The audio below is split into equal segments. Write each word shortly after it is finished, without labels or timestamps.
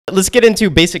Let's get into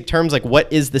basic terms like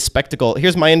what is the spectacle.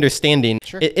 Here's my understanding.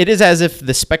 Sure. It is as if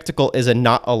the spectacle is a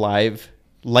not alive,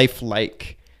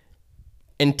 lifelike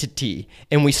entity,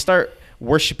 and we start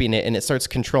worshiping it and it starts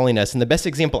controlling us. And the best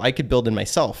example I could build in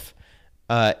myself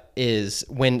is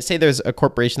when, say, there's a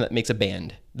corporation that makes a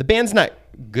band. The band's not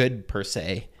good per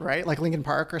se. Right? Like Linkin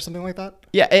Park or something like that?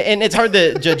 Yeah, and it's hard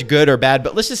to judge good or bad,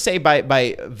 but let's just say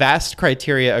by vast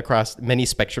criteria across many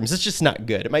spectrums, it's just not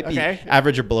good. It might be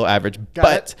average or below average.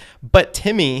 But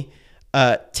Timmy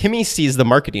sees the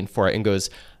marketing for it and goes,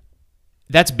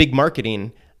 that's big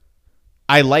marketing.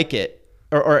 I like it.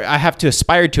 Or I have to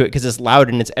aspire to it because it's loud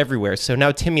and it's everywhere. So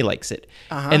now Timmy likes it.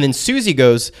 And then Susie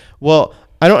goes, well,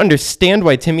 I don't understand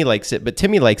why Timmy likes it, but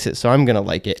Timmy likes it, so I'm going to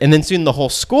like it. And then soon the whole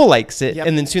school likes it,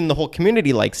 and then soon the whole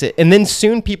community likes it. And then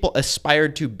soon people aspire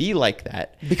to be like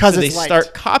that. Because so it's they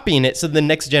start copying it, so the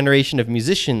next generation of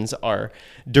musicians are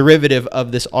derivative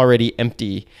of this already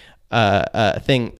empty thing.